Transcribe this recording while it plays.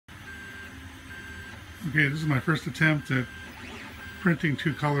Okay, this is my first attempt at printing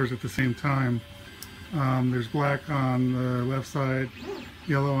two colors at the same time. There's black on the left side,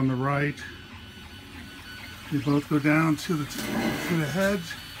 yellow on the right. They both go down to the head,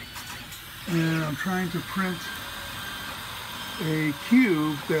 and I'm trying to print a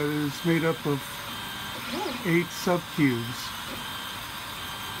cube that is made up of 8 subcubes,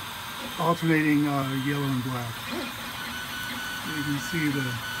 alternating yellow and black. You can see the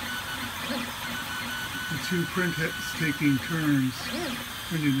two print heads taking turns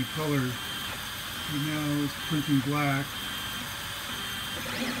printing the color. And now it's printing black.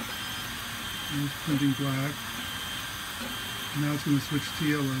 And it's printing black. And now it's going to switch to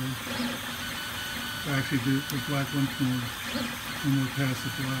yellow. Actually, the black once more past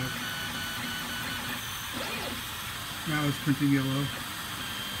the black. Now it's printing yellow.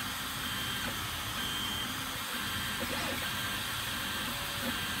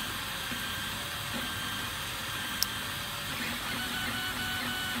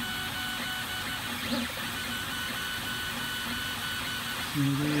 So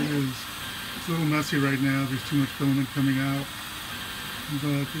there it is. It's a little messy right now. There's too much filament coming out.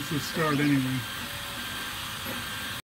 But it's a start anyway.